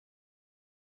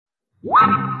Inner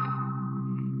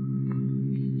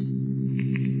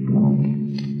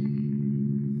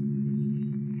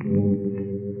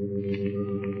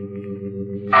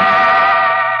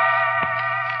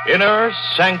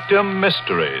Sanctum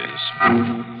Mysteries.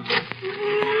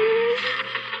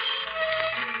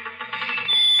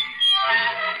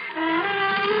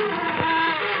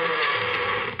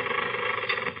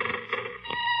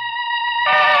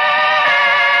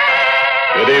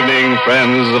 Good evening,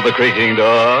 friends of the creaking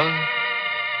door.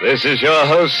 This is your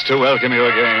host to welcome you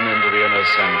again into the Inner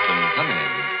Sanctum. Come in.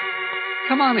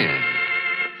 Come on in.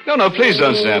 No, please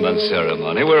don't stand on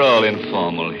ceremony. We're all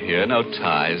informal here. No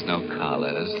ties, no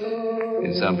collars.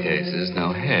 In some cases,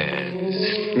 no heads.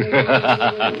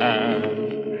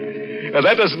 Now,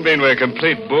 that doesn't mean we're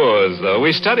complete boors, though.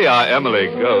 We study our Emily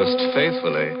ghost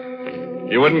faithfully.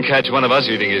 You wouldn't catch one of us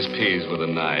eating his peas with a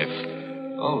knife.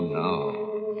 Oh,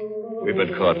 no. We've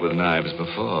been caught with knives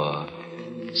before.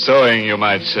 Sewing, you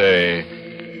might say,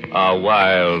 our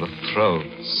wild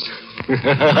throats.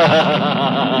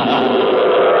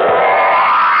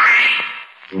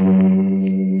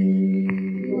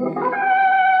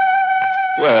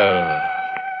 Well,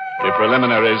 the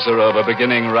preliminaries are over.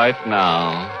 Beginning right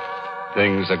now,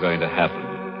 things are going to happen.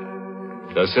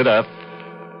 So sit up,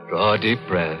 draw a deep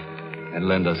breath, and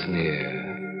lend us an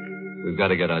ear. We've got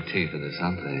to get our teeth into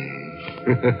something.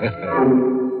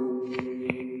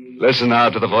 Listen now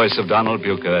to the voice of Donald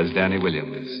Bucher as Danny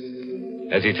Williams,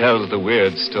 as he tells the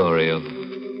weird story of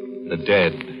the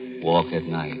dead walk at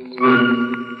night.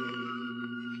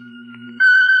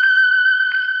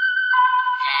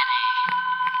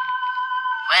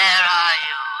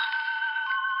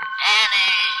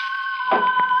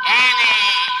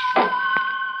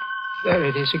 There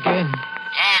it is again.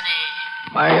 Danny!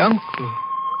 My uncle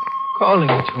calling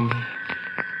to me,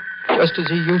 just as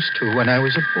he used to when I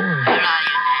was a boy. Where are you, Danny?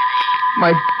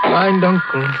 My blind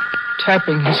uncle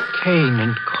tapping his cane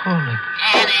and calling.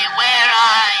 Danny, where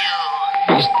are you?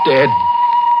 He's dead.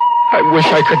 I wish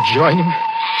I could join him.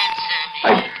 Answer me.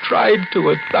 I've tried to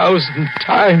 1,000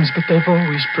 times, but they've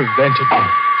always prevented me.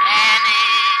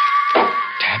 Danny!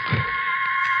 Tap.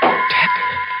 Tap.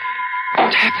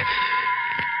 Tap.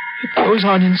 It goes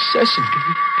on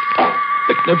incessantly.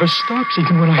 It never stops.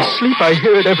 Even when I sleep, I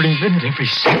hear it every minute, every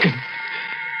second.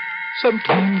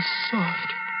 Sometimes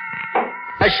soft,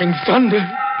 crashing thunder.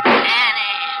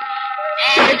 Danny!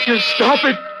 Can't you stop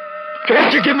it?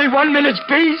 Can't you give me 1 minute's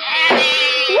peace?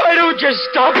 Danny! Why don't you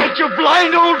stop it, you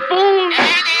blind old fool?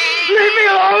 Danny! Leave me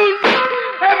alone!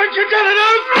 Haven't you done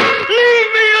enough?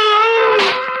 Leave me alone!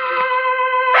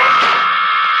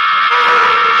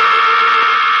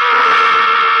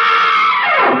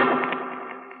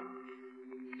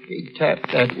 He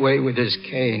tapped that way with his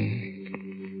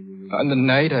cane on the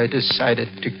night I decided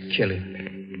to kill him.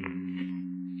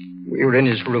 We were in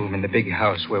his room in the big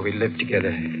house where we lived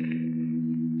together.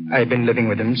 I'd been living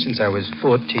with him since I was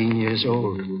 14 years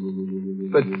old.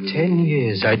 For 10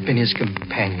 years, I'd been his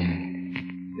companion,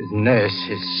 his nurse,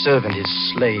 his servant, his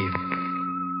slave.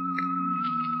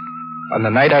 On the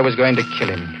night I was going to kill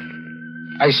him,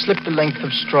 I slipped a length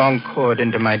of strong cord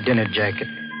into my dinner jacket.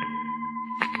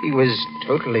 He was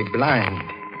totally blind,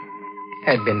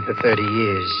 had been for 30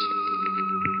 years.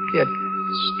 Yet,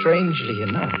 strangely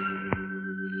enough,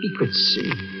 he could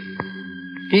see.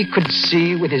 He could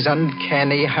see with his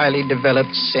uncanny, highly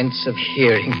developed sense of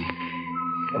hearing.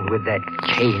 And with that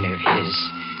cane of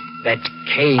his, that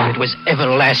cane that was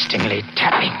everlastingly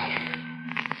tapping.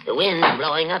 The wind's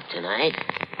blowing up tonight.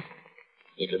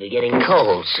 It'll be getting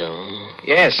cold soon.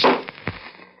 Yes,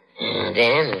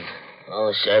 Dan, have all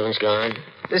the servants gone?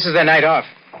 this is their night off.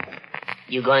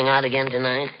 You going out again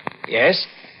tonight? Yes?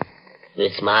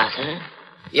 With Martha?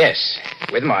 Yes,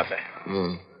 with Martha.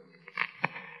 Will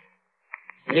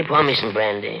you pour me some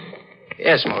brandy?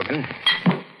 Yes, Morgan.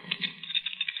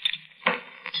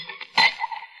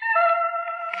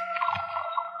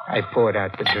 I poured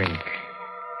out the drink.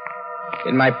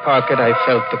 In my pocket, I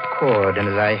felt the cord, and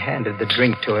as I handed the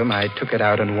drink to him, I took it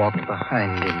out and walked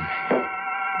behind him.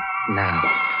 Now,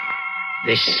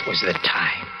 this was the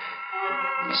time.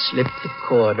 Slip the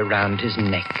cord around his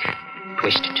neck.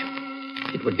 Twist it.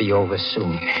 It would be over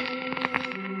soon.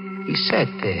 He sat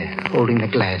there, holding the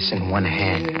glass in one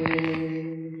hand.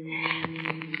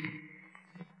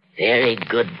 Very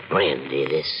good brandy,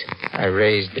 this. I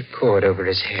raised the cord over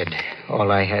his head.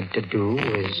 All I had to do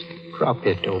was drop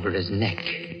it over his neck.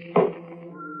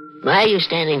 Why are you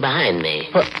standing behind me?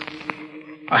 What?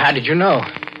 Oh, how did you know?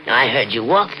 I heard you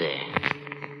walk there.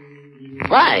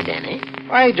 Why, Danny?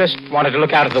 I just wanted to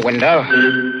look out of the window.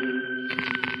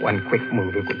 One quick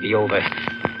move, it would be over.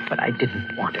 But I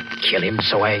didn't want to kill him,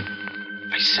 so I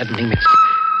I suddenly mixed it.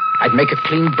 I'd make a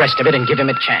clean breast of it and give him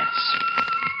a chance.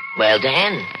 Well,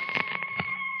 Dan,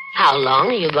 how long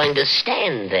are you going to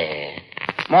stand there?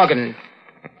 Morgan,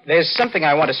 there's something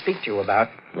I want to speak to you about.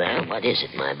 Well, what is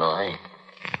it, my boy?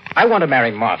 I want to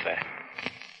marry Martha.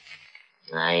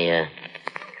 I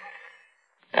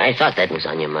thought that was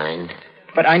on your mind.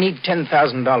 But I need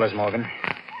 $10,000, Morgan.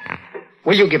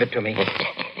 Will you give it to me?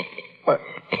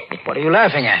 What are you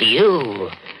laughing at? You.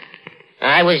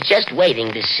 I was just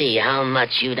waiting to see how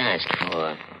much you'd ask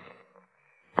for.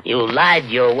 You lied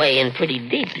your way in pretty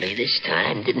deeply this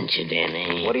time, didn't you,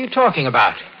 Danny? What are you talking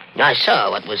about? I saw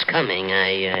what was coming.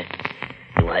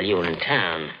 While you were in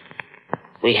town,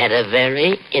 we had a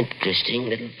very interesting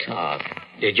little talk.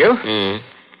 Did you?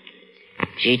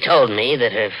 She told me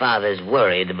that her father's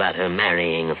worried about her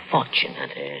marrying a fortune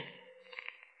hunter.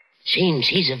 Seems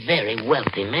he's a very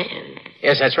wealthy man.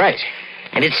 Yes, that's right.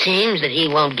 And it seems that he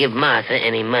won't give Martha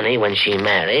any money when she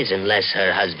marries unless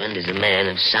her husband is a man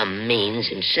of some means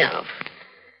himself.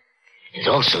 It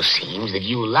also seems that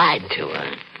you lied to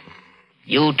her.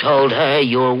 You told her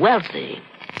you're wealthy.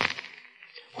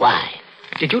 Why?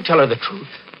 Did you tell her the truth?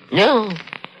 No.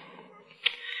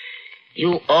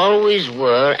 You always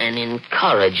were an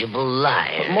incorrigible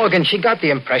liar. But Morgan, she got the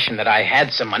impression that I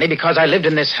had some money because I lived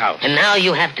in this house. And now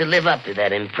you have to live up to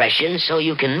that impression so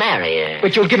you can marry her.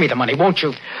 But you'll give me the money, won't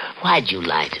you? Why'd you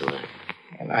lie to her?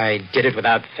 Well, I did it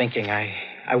without thinking.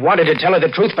 I wanted to tell her the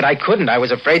truth, but I couldn't. I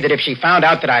was afraid that if she found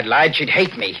out that I'd lied, she'd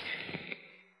hate me.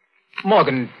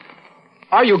 Morgan,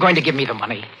 are you going to give me the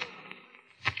money?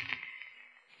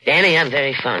 Danny, I'm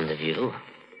very fond of you.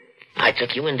 I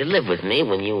took you in to live with me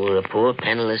when you were a poor,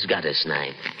 penniless gutter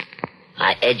snipe.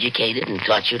 I educated and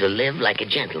taught you to live like a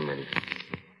gentleman.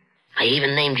 I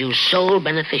even named you sole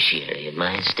beneficiary of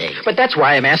my estate. But that's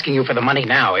why I'm asking you for the money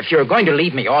now. If you're going to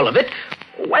leave me all of it,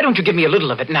 why don't you give me a little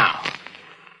of it now?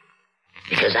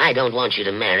 Because I don't want you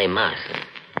to marry Martha.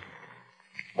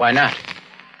 Why not?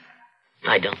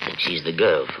 I don't think she's the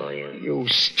girl for you. You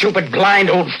stupid,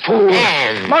 blind old fool.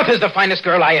 Dan! Martha's the finest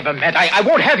girl I ever met. I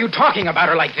won't have you talking about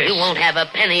her like this. You won't have a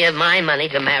penny of my money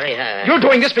to marry her. You're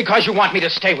doing this because you want me to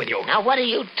stay with you. Now, what are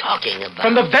you talking about?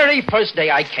 From the very first day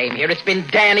I came here, it's been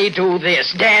Danny, do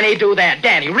this, Danny, do that.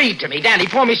 Danny, read to me. Danny,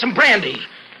 pour me some brandy.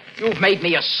 You've made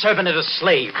me a servant and a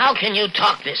slave. How can you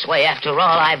talk this way after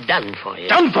all I've done for you?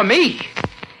 Done for me?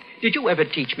 Did you ever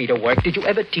teach me to work? Did you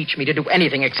ever teach me to do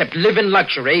anything except live in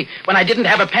luxury when I didn't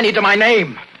have a penny to my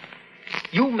name?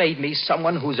 You made me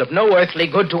someone who's of no earthly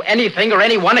good to anything or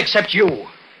anyone except you.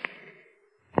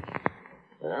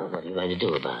 Well, what are you going to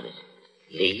do about it?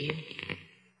 Leave?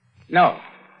 No.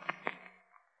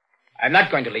 I'm not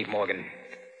going to leave, Morgan.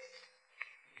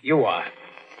 You are.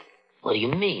 What do you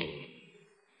mean?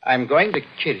 I'm going to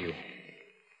kill you.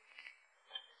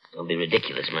 Don't be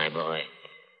ridiculous, my boy.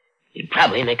 You'd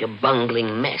probably make a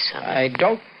bungling mess of it. I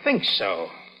don't think so.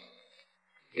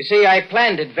 You see, I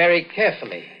planned it very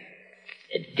carefully.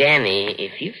 Danny,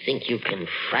 if you think you can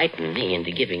frighten me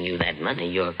into giving you that money,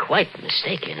 you're quite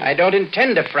mistaken. I don't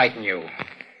intend to frighten you.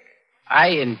 I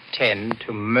intend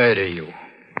to murder you.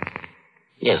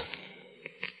 You're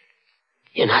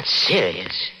not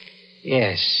serious.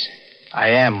 Yes, I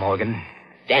am, Morgan.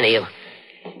 Danny,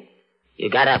 you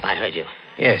got up, I heard you.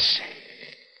 Yes.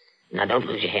 Now, don't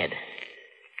lose your head.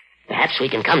 Perhaps we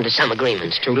can come to some agreement.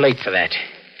 It's too late for that.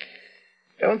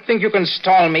 Don't think you can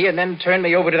stall me and then turn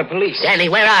me over to the police. Danny,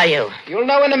 where are you? You'll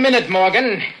know in a minute,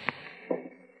 Morgan.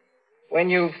 When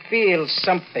you feel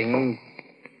something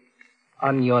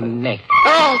on your neck.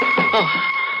 No.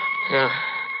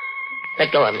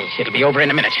 Let go of me. It'll be over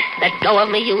in a minute. Let go of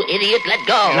me, you idiot. Let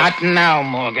go. Not now,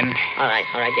 Morgan. All right,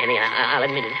 Danny. I'll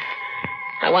admit it.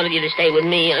 I wanted you to stay with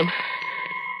me.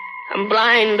 I'm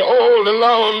blind, old,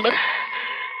 alone,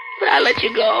 but I'll let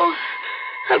you go.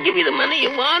 I'll give you the money you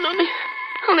want,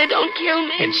 only don't kill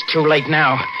me. It's too late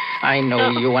now. I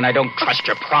know you, and I don't trust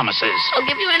your promises. I'll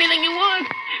give you anything you want.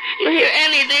 You hear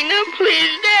anything, now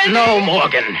please, Daddy. No,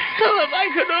 Morgan. Oh, if I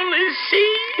could only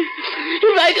see.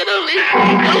 If I could only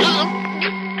see.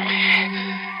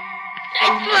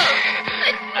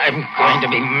 I'm going to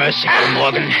be merciful,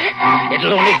 Morgan.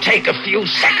 It'll only take a few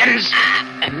seconds,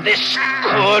 and this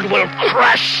cord will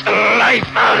crush the life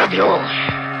out of you.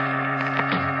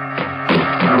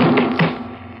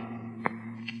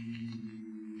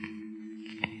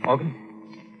 Morgan?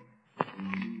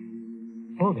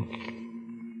 Morgan?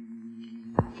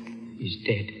 He's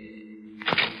dead.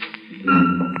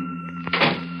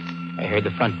 I heard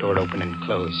the front door open and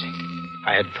close.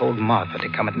 I had told Martha to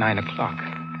come at 9 o'clock.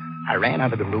 I ran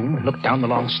out of the room and looked down the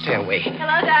long stairway.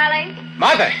 Hello, darling.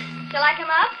 Martha! Shall I come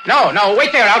up? No,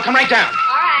 wait there. I'll come right down. All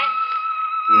right.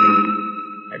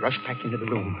 rushed back into the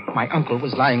room. My uncle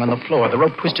was lying on the floor, the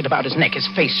rope twisted about his neck, his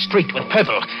face streaked with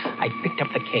purple. I picked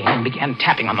up the cane and began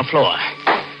tapping on the floor.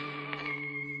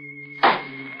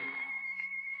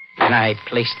 Then I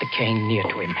placed the cane near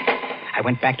to him. I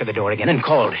went back to the door again and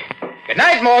called. Good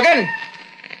night, Morgan!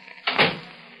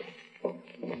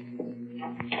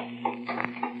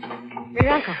 Your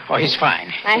uncle. Oh, he's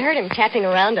fine. I heard him tapping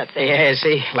around up there. Yes,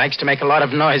 he likes to make a lot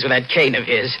of noise with that cane of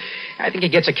his. I think he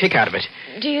gets a kick out of it.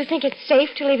 Do you think it's safe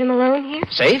to leave him alone here?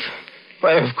 Safe?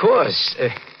 Well, of course.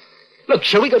 Look,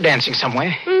 shall we go dancing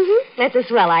somewhere? Mm-hmm. That's a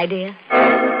swell idea.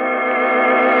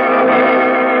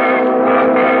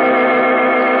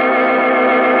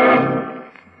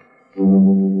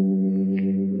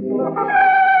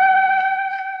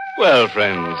 Well,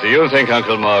 friends, do you think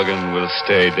Uncle Morgan will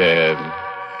stay dead?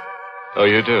 Oh,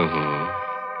 you do?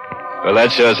 Well,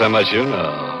 that shows how much you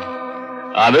know.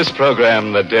 On this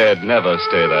program, the dead never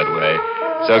stay that way.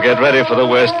 So get ready for the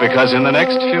worst, because in the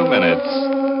next few minutes,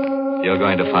 you're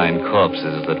going to find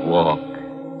corpses that walk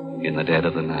in the dead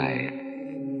of the night.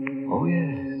 Oh,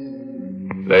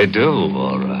 yes. They do,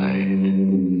 all right.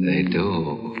 They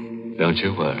do. Don't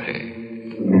you worry.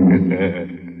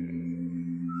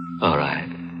 All right.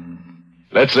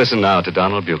 Let's listen now to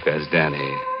Donald Buke as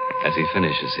Danny, as he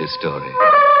finishes his story.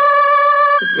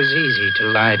 It was easy to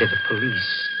lie to the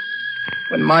police.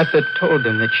 When Martha told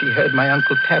them that she heard my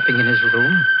uncle tapping in his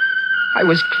room, I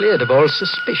was cleared of all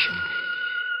suspicion.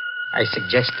 I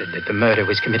suggested that the murder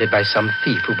was committed by some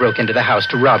thief who broke into the house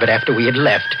to rob it after we had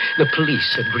left. The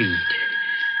police agreed.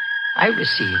 I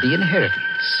received the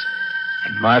inheritance,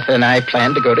 and Martha and I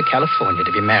planned to go to California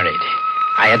to be married.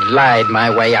 I had lied my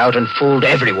way out and fooled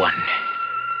everyone.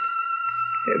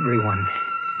 Everyone.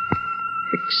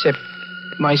 Except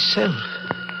myself.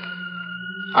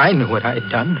 I knew what I'd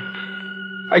done.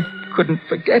 I couldn't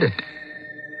forget it.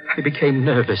 I became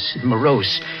nervous and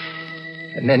morose.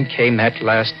 And then came that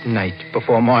last night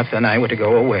before Martha and I were to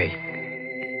go away.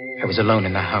 I was alone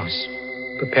in the house,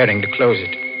 preparing to close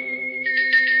it.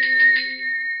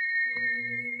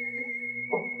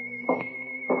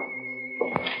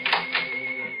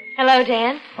 Hello,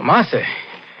 Dan. Oh, Martha.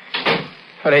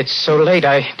 Well, it's so late,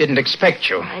 I didn't expect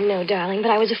you. I know, darling, but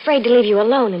I was afraid to leave you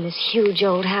alone in this huge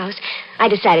old house. I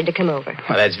decided to come over.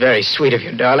 Well, that's very sweet of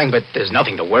you, darling, but there's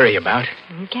nothing to worry about.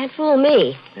 You can't fool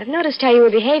me. I've noticed how you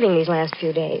were behaving these last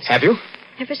few days. Have you?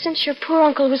 Ever since your poor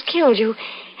uncle was killed, you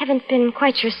haven't been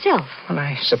quite yourself. Well,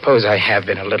 I suppose I have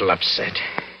been a little upset.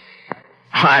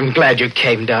 I'm glad you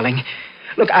came, darling.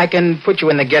 Look, I can put you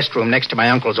in the guest room next to my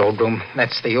uncle's old room.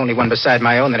 That's the only one beside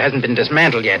my own that hasn't been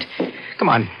dismantled yet. Come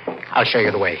on. I'll show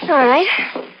you the way. All right.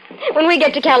 When we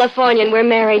get to California and we're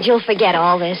married, you'll forget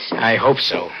all this. I hope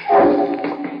so.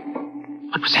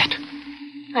 What was that?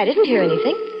 I didn't hear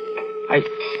anything. I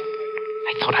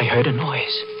thought I heard a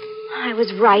noise. I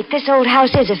was right. This old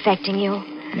house is affecting you.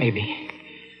 Maybe.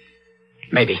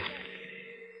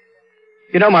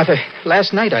 You know, Martha,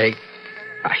 last night I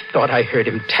thought I heard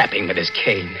him tapping with his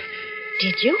cane.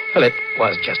 Did you? Well, it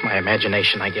was just my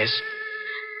imagination, I guess.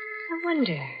 I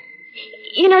wonder.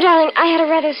 You know, darling, I had a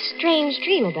rather strange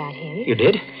dream about him. You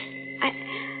did?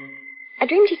 I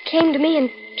dreamed he came to me and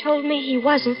told me he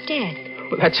wasn't dead.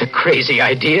 Well, that's a crazy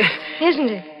idea. Isn't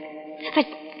it? But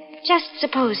just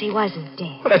suppose he wasn't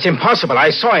dead. Well, that's impossible. I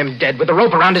saw him dead with a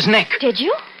rope around his neck. Did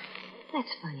you?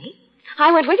 That's funny.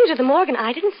 I went with you to the morgue and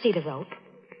I didn't see the rope.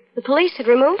 The police had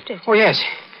removed it. Oh, yes.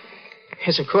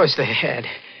 Yes, of course they had.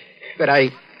 But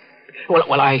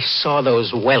I saw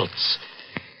those welts.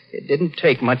 It didn't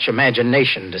take much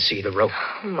imagination to see the rope.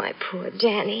 Oh, my poor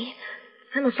Danny.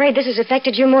 I'm afraid this has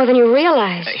affected you more than you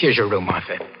realize. Here's your room,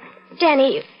 Martha.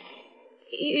 Danny,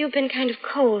 you've been kind of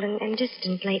cold and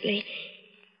distant lately.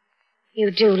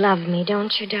 You do love me,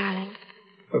 don't you, darling?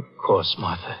 Of course,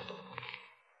 Martha.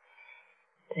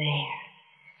 There.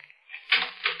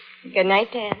 Good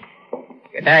night, Dan.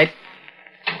 Good night.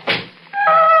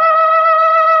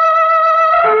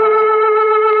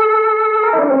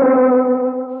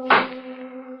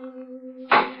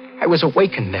 I was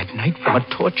awakened that night from a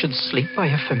tortured sleep by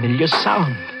a familiar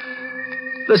sound.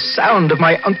 The sound of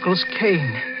my uncle's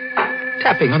cane,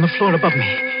 tapping on the floor above me.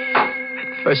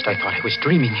 At first I thought I was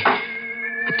dreaming,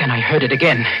 but then I heard it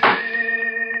again.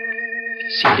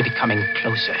 It seemed to be coming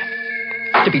closer,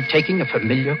 to be taking a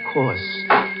familiar course.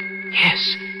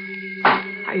 Yes,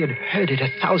 I had heard it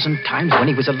 1,000 times when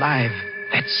he was alive.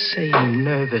 That same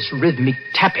nervous, rhythmic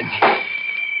tapping.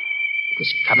 It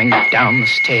was coming down the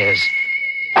stairs.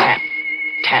 Tap,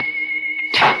 tap,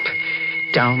 tap.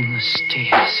 Down the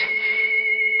stairs.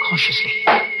 Cautiously,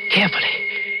 carefully.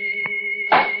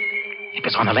 It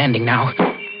was on the landing now.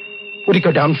 Would it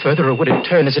go down further, or would it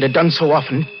turn, as it had done so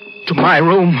often, to my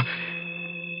room?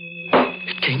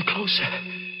 It came closer.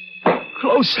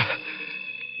 Closer.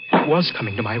 It was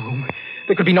coming to my room.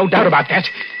 There could be no doubt about that.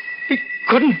 It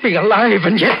couldn't be alive,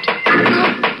 and yet...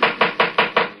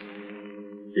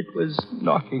 It was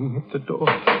knocking at the door.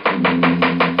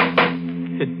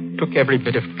 It took every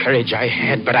bit of courage I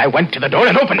had, but I went to the door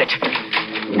and opened it.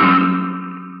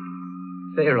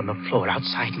 There on the floor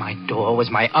outside my door was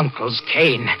my uncle's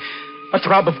cane. A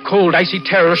throb of cold, icy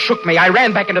terror shook me. I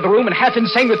ran back into the room, and half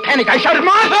insane with panic, I shouted,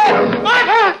 "Martha!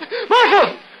 Martha!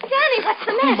 Martha!" Danny, what's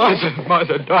the matter?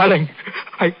 Martha, darling.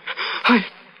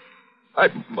 I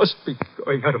must be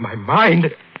going out of my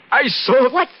mind. I saw...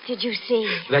 What did you see?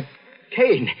 That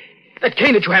cane. That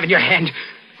cane that you have in your hand.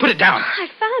 Put it down. I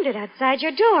found it outside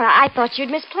your door. I thought you'd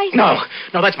misplaced it. No,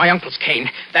 that's my uncle's cane.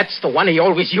 That's the one he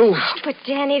always used. Oh, but,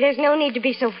 Danny, there's no need to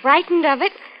be so frightened of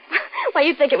it. Why,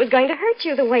 you'd think it was going to hurt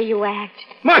you the way you act.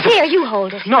 Martha! Here, you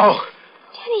hold it. No.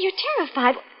 Danny, you're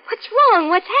terrified. What's wrong?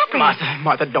 What's happening?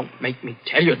 Martha, don't make me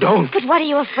tell you. Don't. But what are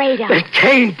you afraid of? The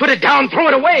cane. Put it down. Throw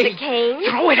it away. The cane?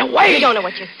 Throw it away. You don't know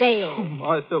what you're saying. Oh,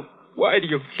 Martha, why do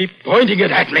you keep pointing it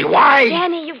at me? Why?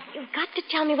 Danny, you've got to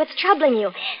tell me what's troubling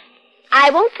you. I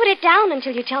won't put it down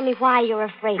until you tell me why you're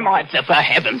afraid of it. Martha, for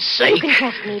heaven's sake. You can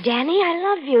trust me, Danny. I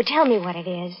love you. Tell me what it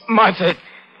is. Martha.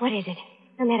 What is it?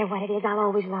 No matter what it is, I'll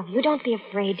always love you. Don't be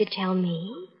afraid to tell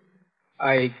me.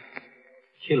 I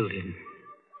killed him.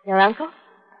 Your uncle?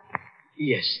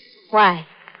 Yes. Why?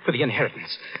 For the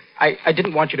inheritance. I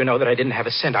didn't want you to know that I didn't have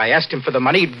a cent. I asked him for the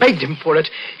money, begged him for it.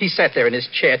 He sat there in his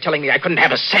chair telling me I couldn't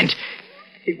have a cent.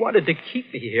 He wanted to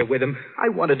keep me here with him. I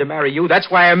wanted to marry you. That's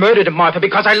why I murdered him, Martha,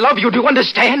 because I love you. Do you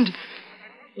understand?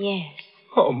 Yes.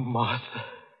 Oh, Martha.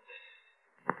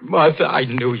 Martha, I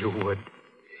knew you would.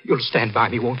 You'll stand by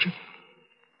me, won't you?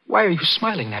 Why are you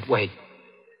smiling that way?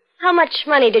 How much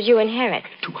money did you inherit?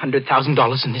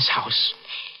 $200,000 in this house.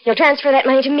 You'll transfer that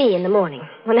money to me in the morning.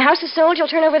 When the house is sold, you'll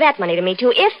turn over that money to me,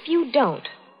 too. If you don't,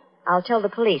 I'll tell the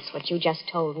police what you just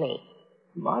told me.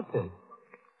 Martha,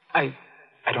 I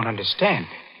don't understand.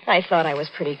 I thought I was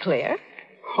pretty clear.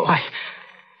 Oh,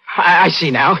 I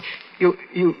see now.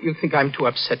 You think I'm too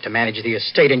upset to manage the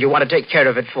estate, and you want to take care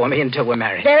of it for me until we're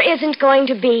married. There isn't going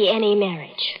to be any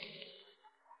marriage.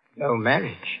 No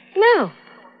marriage? No.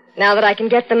 Now that I can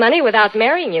get the money without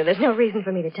marrying you, there's no reason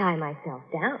for me to tie myself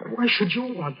down. Why should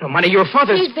you want the money? Your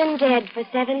father's... He's been dead for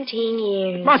 17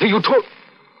 years. Martha, you told...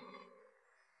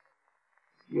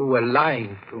 You were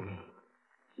lying to me.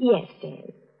 Yes,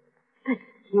 Dan. But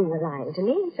you were lying to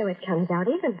me, so it comes out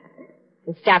even.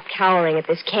 And stop cowering at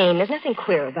this cane. There's nothing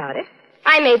queer about it.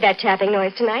 I made that tapping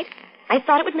noise tonight. I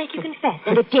thought it would make you confess,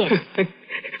 and it did.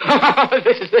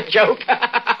 This is a joke.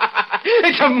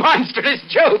 It's a monstrous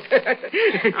joke.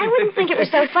 I wouldn't think it was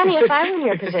so funny if I were in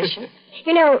your position.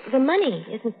 You know, the money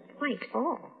isn't quite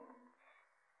all.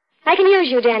 I can use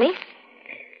you, Danny.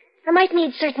 I might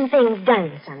need certain things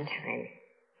done sometime.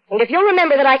 And if you'll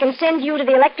remember that I can send you to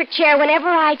the electric chair whenever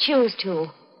I choose to,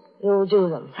 you'll do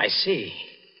them. I see.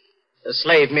 The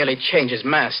slave merely changes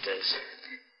masters.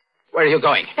 Where are you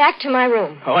going? Back to my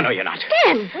room. Oh, no, you're not.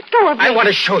 Dan, let go of me. I want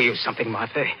to show you something,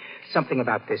 Martha. Something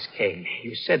about this cane.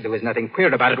 You said there was nothing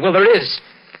queer about it. Well, there is.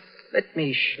 Let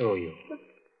me show you.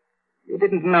 You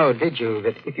didn't know, did you,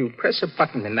 that if you press a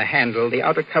button in the handle, the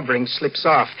outer covering slips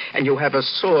off, and you have a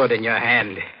sword in your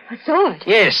hand? A sword?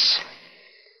 Yes.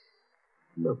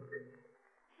 Look.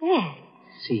 Yes.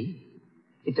 See?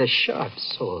 It's a sharp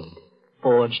sword,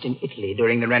 forged in Italy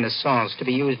during the Renaissance to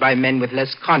be used by men with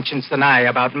less conscience than I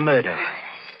about murder.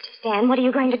 Dan, what are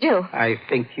you going to do? I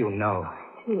think you know.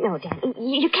 No, Dan,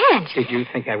 you can't. Did you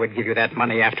think I would give you that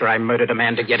money after I murdered a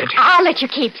man to get it? I'll let you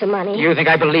keep the money. You think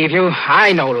I believe you?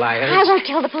 I know liars. I won't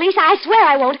tell the police. I swear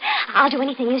I won't. I'll do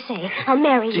anything you say. I'll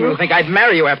marry you. Do you think I'd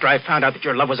marry you after I found out that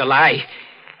your love was a lie?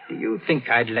 Do you think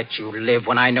I'd let you live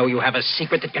when I know you have a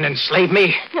secret that can enslave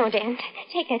me? No, Dan.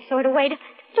 Take that sword away.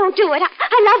 Don't do it.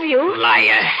 I love you.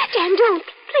 Liar. Dan, don't.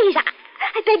 Please.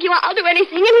 I beg you. I'll do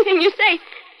anything you say.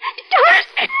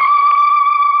 Don't.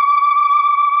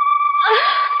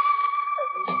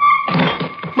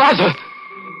 Martha!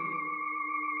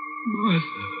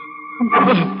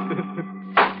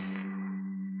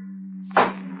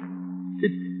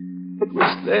 It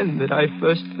was then that I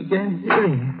first began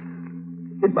hearing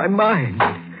in my mind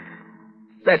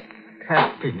that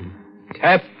tapping,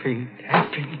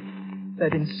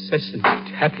 that incessant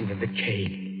tapping of the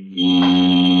cane.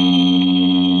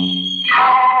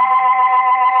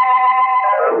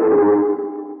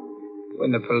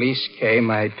 When the police came,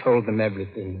 I told them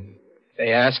everything.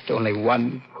 They asked only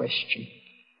one question.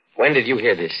 When did you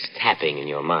hear this tapping in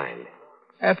your mind?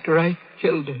 After I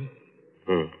killed her.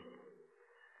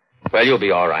 Well, you'll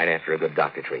be all right after a good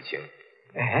doctor treats you.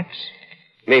 Perhaps.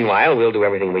 Meanwhile, we'll do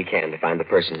everything we can to find the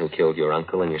person who killed your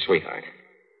uncle and your sweetheart.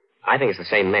 I think it's the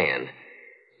same man.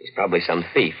 He's probably some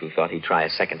thief who thought he'd try a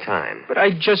second time. But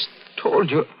I just told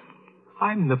you,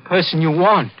 I'm the person you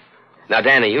want. Now,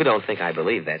 Danny, you don't think I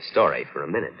believe that story for a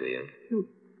minute, do you?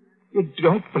 You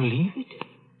don't believe it?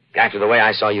 After the way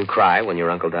I saw you cry when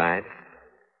your uncle died?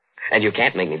 And you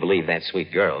can't make me believe that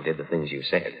sweet girl did the things you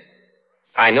said.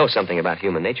 I know something about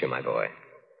human nature, my boy.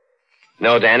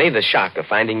 No, Danny, the shock of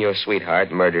finding your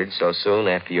sweetheart murdered so soon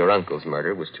after your uncle's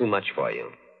murder was too much for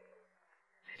you.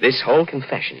 This whole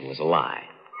confession was a lie.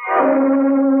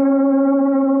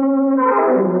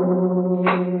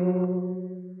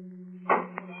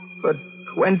 For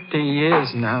 20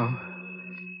 years now,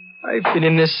 I've been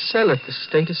in this cell at the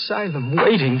state asylum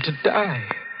waiting to die.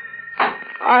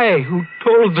 I who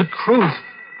told the truth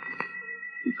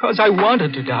because I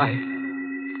wanted to die.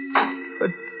 For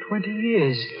 20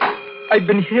 years, I've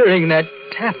been hearing that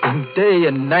tapping day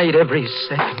and night every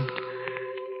second.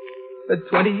 For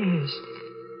 20 years,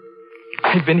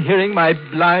 I've been hearing my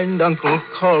blind uncle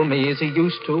call me as he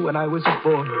used to when I was a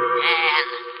boy.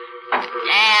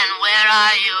 Dan, where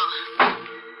are you?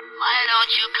 Why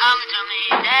don't you come to me,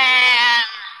 Dan?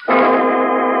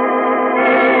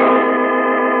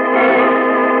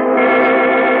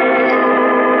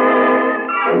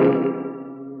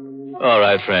 All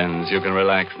right, friends, you can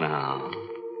relax now.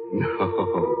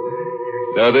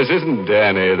 No, this isn't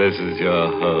Danny. This is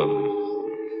your host.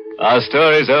 Our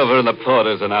story's over and the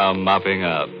porters are now mopping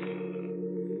up.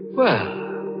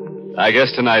 Well, I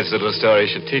guess tonight's little story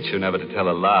should teach you never to tell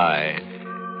a lie.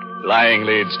 Lying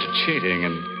leads to cheating,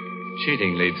 and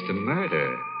cheating leads to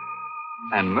murder.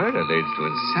 And murder leads to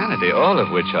insanity, all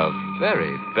of which are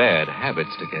very bad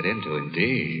habits to get into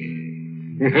indeed.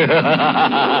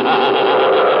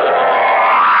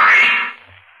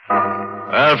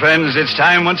 Well, friends, it's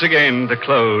time once again to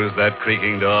close that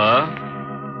creaking door.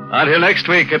 Until next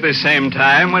week at this same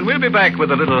time, when we'll be back with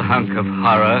a little hunk of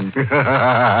horror.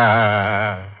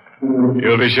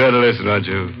 You'll be sure to listen, won't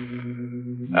you?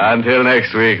 Until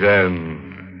next week,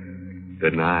 then.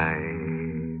 Good night.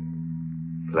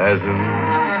 Pleasant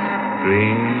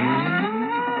dreams.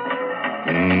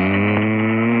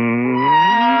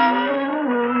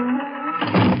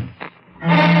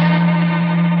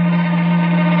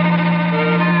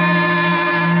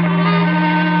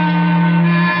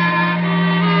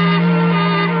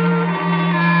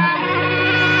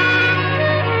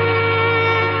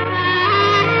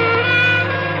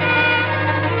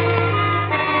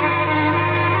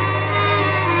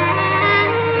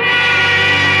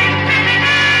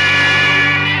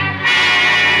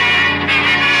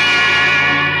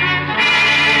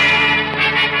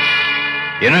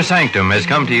 Inner Sanctum has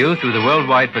come to you through the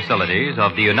worldwide facilities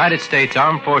of the United States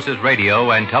Armed Forces Radio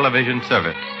and Television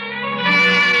Service.